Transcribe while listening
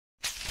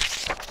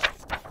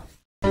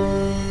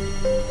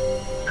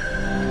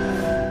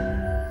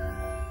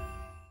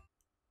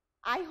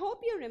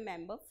you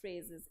remember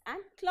phrases and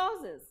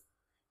clauses.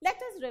 Let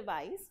us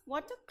revise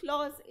what a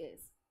clause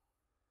is.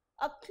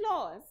 A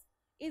clause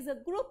is a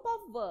group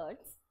of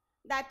words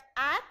that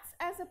acts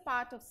as a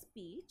part of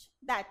speech,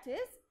 that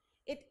is,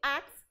 it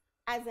acts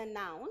as a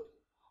noun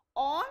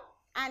or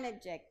an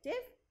adjective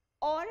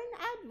or an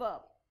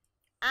adverb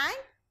and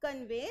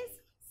conveys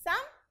some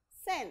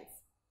sense.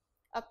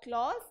 A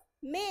clause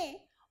may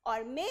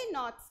or may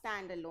not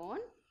stand alone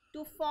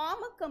to form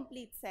a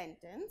complete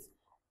sentence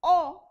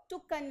or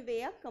to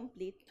convey a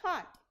complete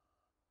thought.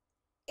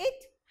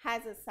 It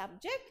has a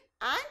subject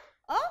and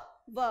a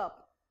verb.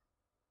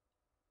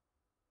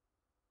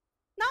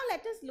 Now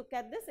let us look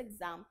at this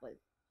example.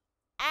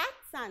 At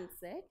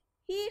sunset,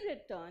 he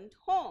returned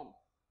home.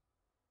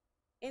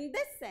 In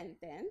this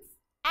sentence,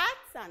 at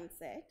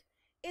sunset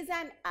is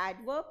an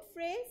adverb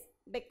phrase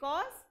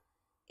because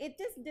it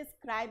is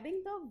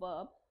describing the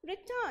verb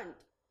returned.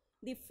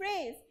 The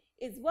phrase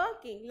is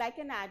working like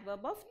an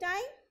adverb of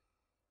time.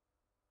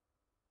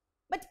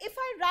 But if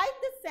I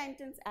write this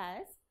sentence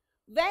as,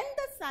 when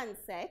the sun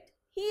set,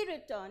 he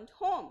returned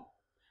home,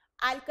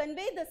 I'll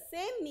convey the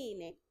same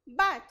meaning,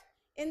 but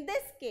in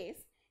this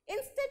case,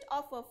 instead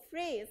of a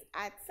phrase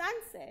at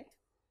sunset,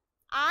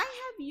 I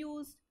have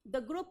used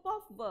the group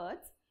of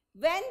words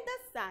when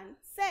the sun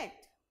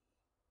set.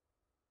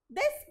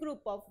 This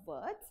group of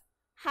words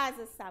has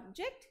a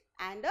subject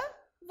and a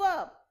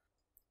verb,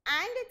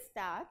 and it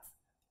starts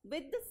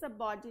with the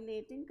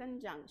subordinating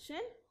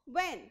conjunction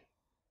when.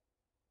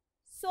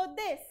 So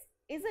this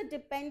is a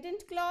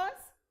dependent clause,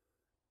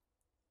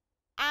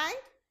 and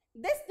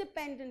this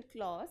dependent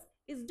clause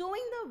is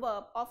doing the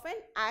verb of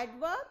an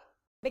adverb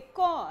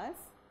because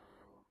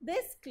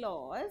this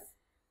clause,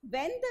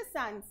 when the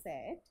sun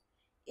set,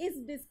 is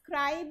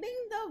describing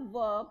the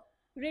verb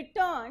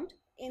returned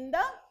in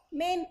the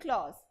main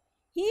clause.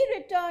 He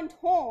returned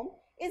home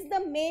is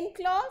the main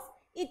clause.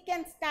 It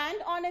can stand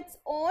on its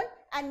own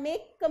and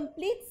make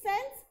complete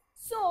sense.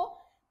 So,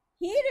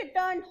 he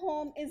returned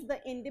home is the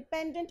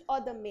independent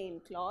or the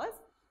main clause,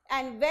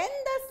 and when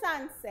the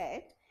sun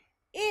set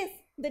is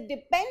the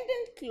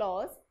dependent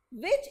clause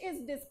which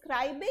is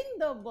describing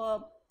the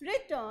verb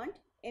returned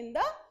in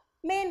the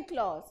main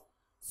clause.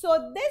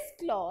 So, this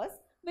clause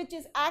which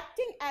is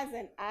acting as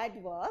an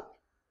adverb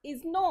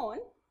is known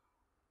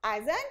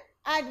as an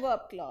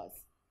adverb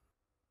clause.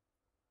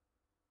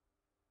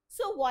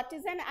 So, what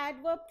is an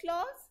adverb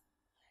clause?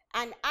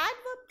 An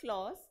adverb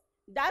clause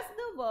does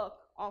the work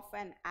of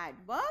an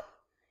adverb.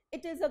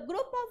 It is a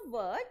group of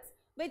words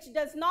which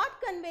does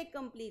not convey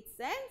complete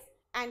sense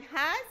and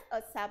has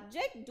a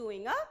subject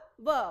doing a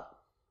verb.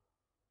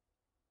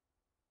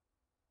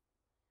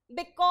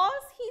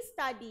 Because he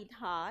studied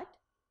hard,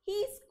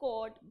 he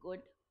scored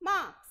good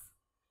marks.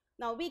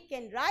 Now, we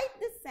can write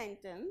this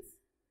sentence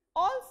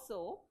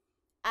also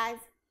as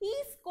he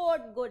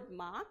scored good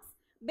marks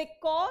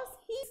because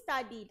he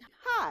studied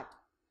hard.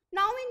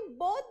 Now, in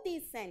both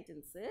these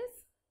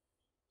sentences,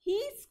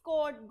 he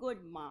scored good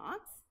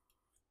marks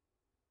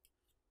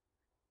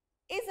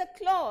is a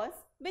clause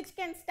which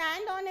can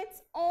stand on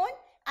its own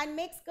and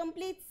makes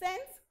complete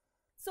sense.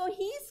 So,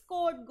 he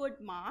scored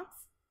good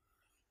marks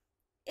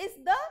is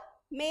the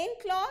main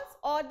clause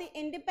or the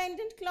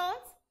independent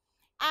clause,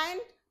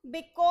 and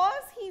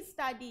because he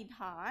studied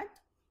hard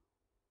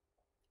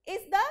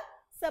is the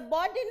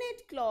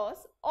subordinate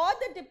clause or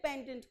the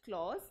dependent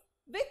clause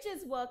which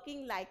is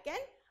working like an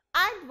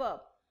adverb.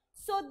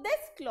 So,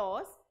 this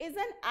clause is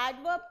an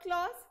adverb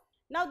clause.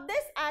 Now,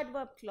 this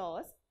adverb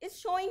clause is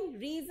showing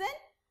reason.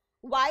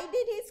 Why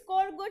did he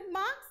score good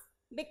marks?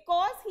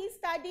 Because he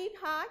studied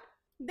hard.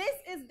 This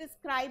is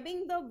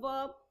describing the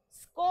verb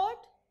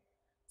scored.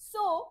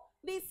 So,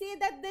 we see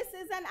that this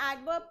is an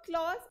adverb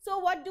clause. So,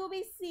 what do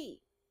we see?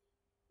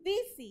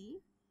 We see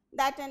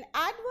that an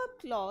adverb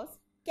clause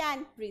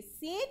can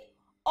precede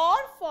or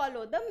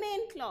follow the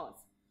main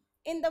clause.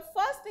 In the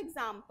first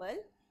example,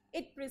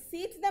 it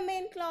precedes the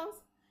main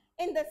clause.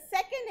 In the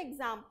second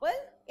example,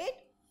 it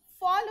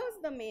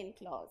follows the main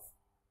clause.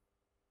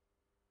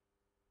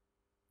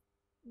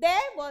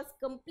 There was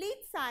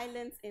complete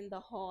silence in the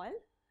hall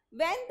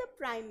when the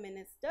Prime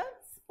Minister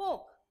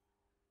spoke.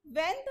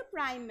 When the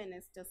Prime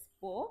Minister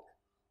spoke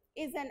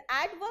is an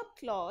adverb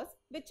clause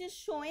which is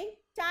showing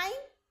time.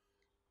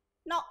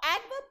 Now,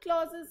 adverb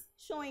clauses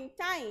showing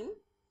time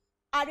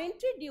are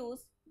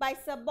introduced by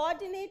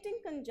subordinating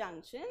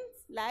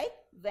conjunctions like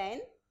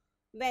when,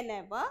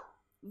 whenever,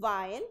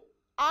 while,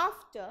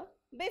 after,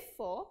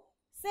 before,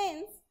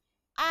 since,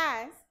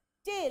 as,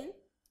 till,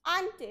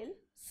 until,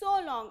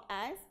 so long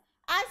as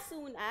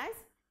soon as,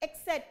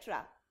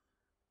 etc.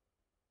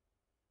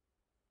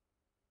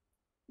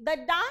 The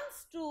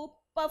dance troupe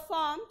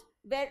performed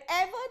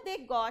wherever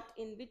they got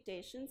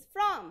invitations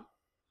from.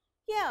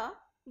 Here,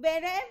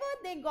 wherever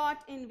they got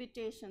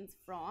invitations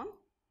from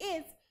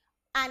is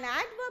an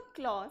adverb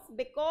clause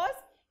because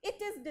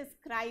it is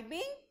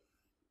describing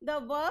the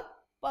verb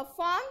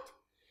performed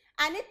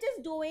and it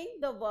is doing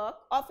the work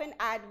of an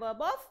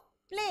adverb of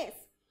place.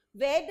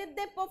 Where did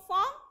they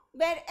perform?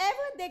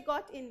 Wherever they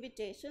got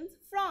invitations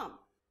from.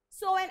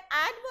 So, an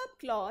adverb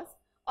clause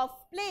of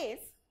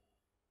place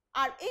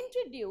are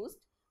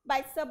introduced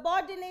by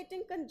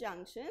subordinating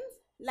conjunctions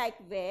like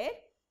where,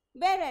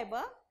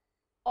 wherever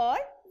or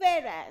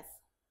whereas.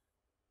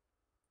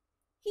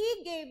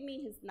 He gave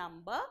me his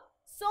number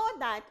so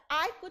that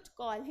I could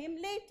call him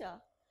later.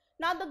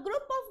 Now the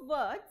group of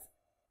words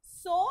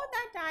so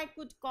that I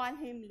could call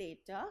him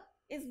later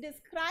is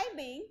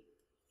describing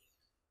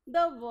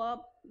the verb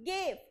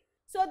gave.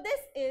 So this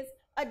is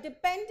a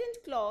dependent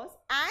clause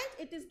and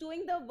it is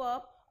doing the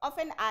verb of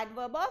an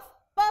adverb of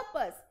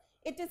purpose.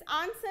 It is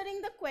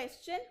answering the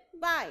question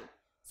why.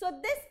 So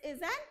this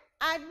is an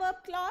adverb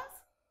clause.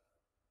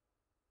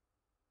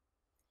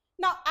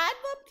 Now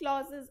adverb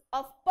clauses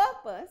of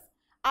purpose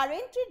are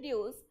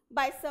introduced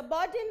by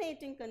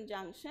subordinating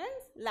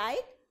conjunctions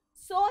like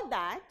so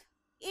that,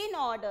 in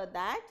order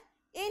that,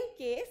 in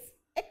case,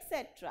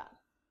 etc.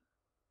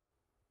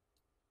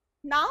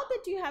 Now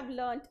that you have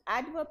learnt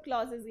adverb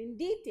clauses in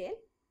detail,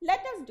 let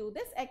us do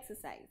this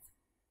exercise.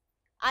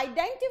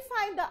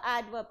 Identify the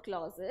adverb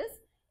clauses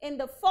in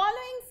the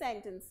following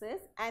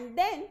sentences and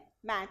then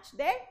match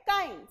their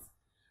kinds.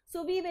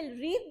 So we will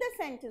read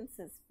the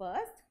sentences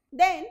first,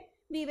 then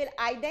we will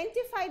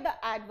identify the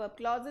adverb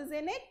clauses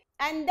in it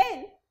and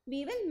then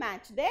we will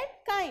match their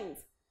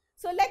kinds.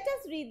 So let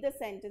us read the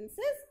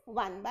sentences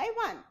one by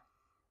one.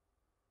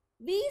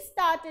 We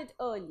started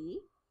early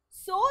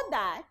so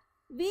that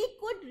we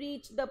could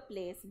reach the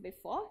place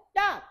before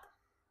dark.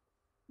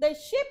 The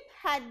ship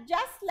had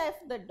just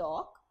left the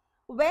dock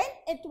when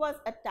it was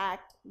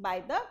attacked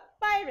by the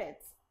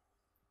pirates.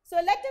 So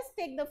let us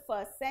take the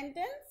first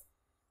sentence.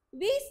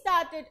 We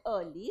started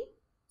early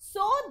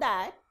so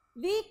that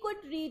we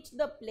could reach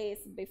the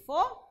place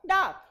before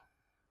dark.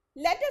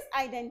 Let us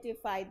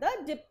identify the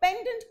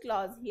dependent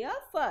clause here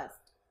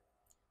first.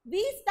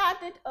 We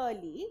started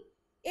early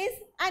is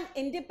an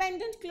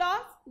independent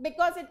clause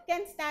because it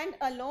can stand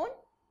alone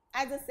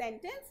as a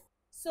sentence.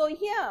 So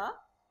here,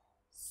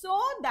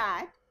 so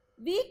that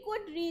we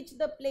could reach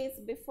the place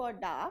before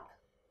dark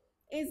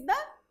is the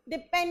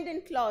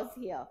dependent clause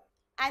here.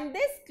 And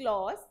this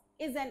clause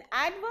is an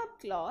adverb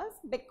clause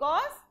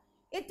because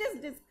it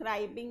is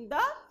describing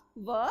the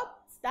verb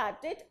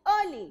started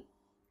early.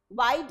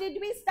 Why did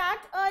we start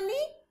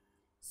early?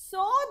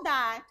 So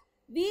that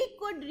we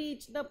could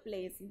reach the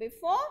place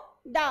before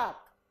dark.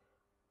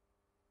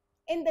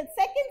 In the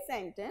second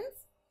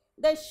sentence,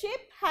 the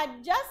ship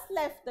had just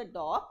left the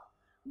dock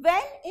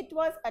when it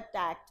was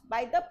attacked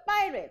by the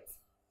pirates.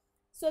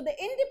 So the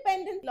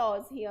independent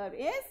clause here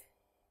is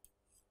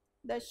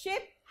the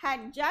ship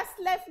had just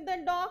left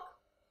the dock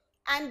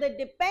and the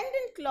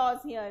dependent clause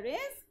here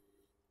is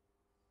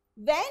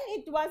when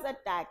it was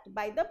attacked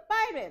by the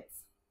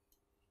pirates.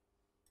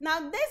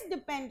 Now this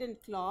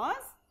dependent clause,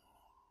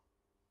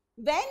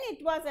 when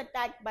it was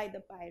attacked by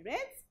the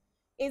pirates,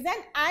 is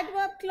an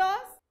adverb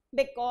clause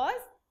because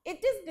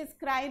it is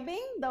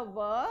describing the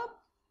verb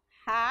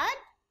had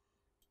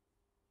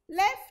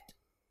left.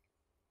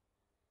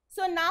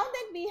 So now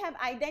that we have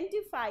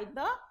identified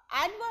the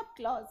adverb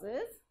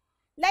clauses,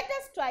 let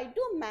us try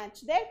to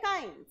match their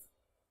kinds.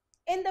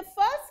 In the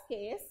first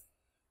case,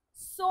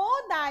 so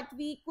that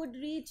we could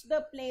reach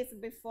the place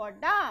before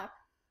dark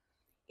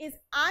is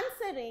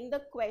answering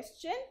the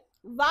question,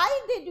 why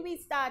did we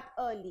start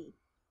early?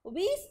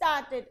 We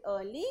started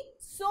early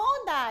so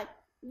that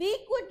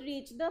we could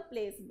reach the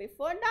place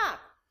before dark.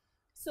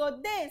 So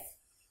this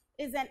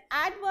is an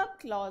adverb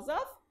clause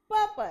of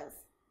purpose.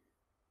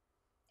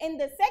 In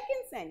the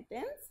second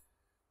sentence,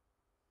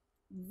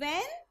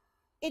 when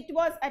it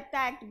was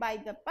attacked by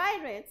the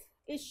pirates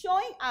is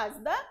showing us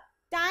the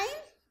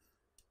time.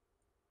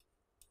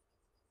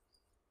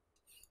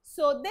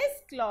 So this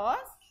clause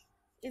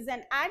is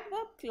an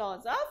adverb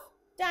clause of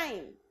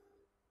time.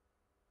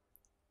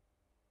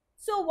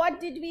 So what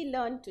did we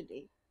learn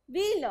today?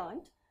 We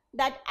learned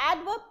that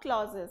adverb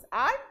clauses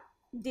are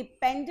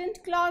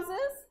dependent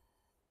clauses.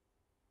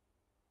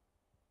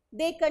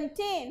 They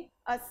contain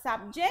a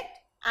subject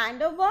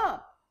and a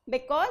verb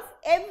because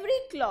every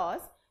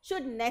clause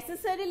should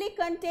necessarily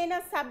contain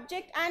a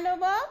subject and a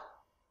verb.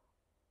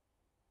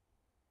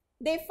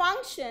 They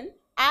function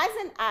as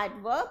an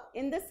adverb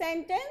in the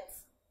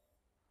sentence.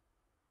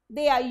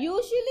 They are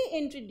usually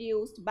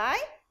introduced by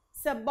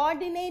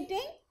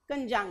subordinating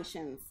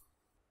conjunctions.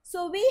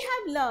 So we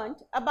have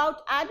learnt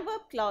about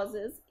adverb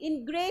clauses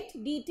in great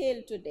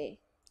detail today.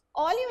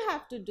 All you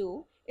have to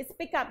do is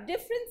pick up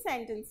different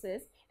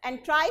sentences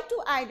and try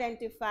to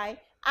identify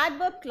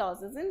adverb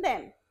clauses in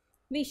them.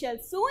 We shall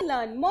soon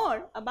learn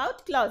more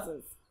about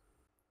clauses.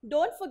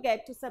 Don't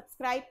forget to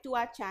subscribe to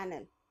our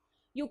channel.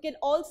 You can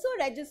also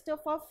register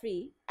for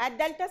free at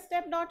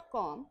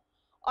DeltaStep.com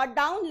or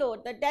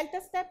download the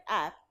DeltaStep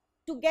app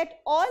to get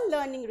all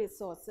learning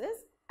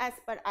resources as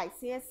per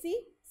ICSE,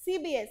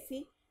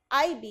 CBSE,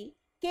 IB,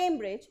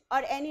 Cambridge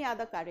or any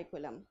other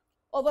curriculum.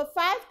 Over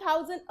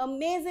 5,000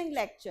 amazing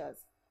lectures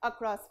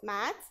across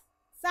maths,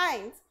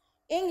 science,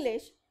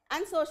 English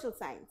and social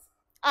science.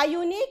 Our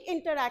unique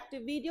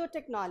interactive video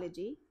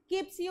technology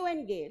keeps you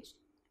engaged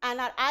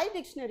and our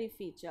iDictionary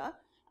feature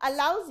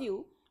allows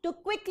you to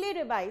quickly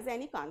revise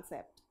any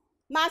concept.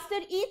 Master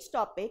each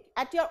topic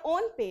at your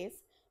own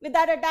pace with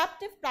our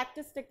adaptive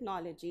practice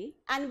technology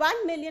and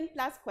 1 million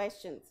plus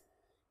questions.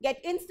 Get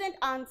instant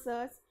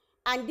answers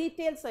and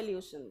detailed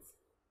solutions.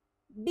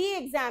 Be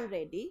exam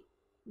ready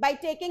by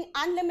taking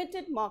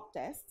unlimited mock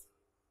tests,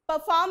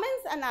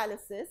 performance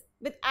analysis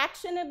with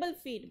actionable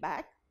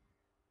feedback,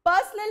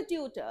 personal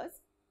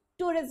tutors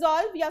to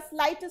resolve your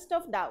slightest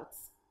of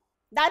doubts.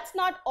 That's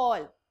not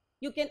all.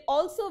 You can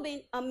also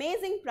win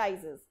amazing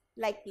prizes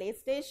like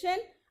PlayStation,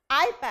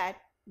 iPad,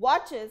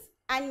 watches,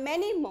 and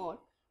many more,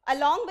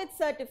 along with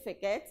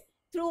certificates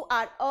through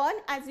our Earn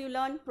As You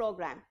Learn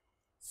program.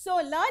 So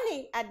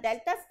learning at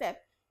DeltaStep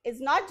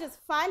is not just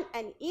fun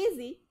and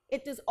easy,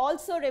 it is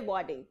also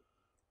rewarding.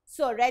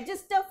 So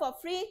register for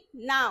free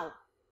now.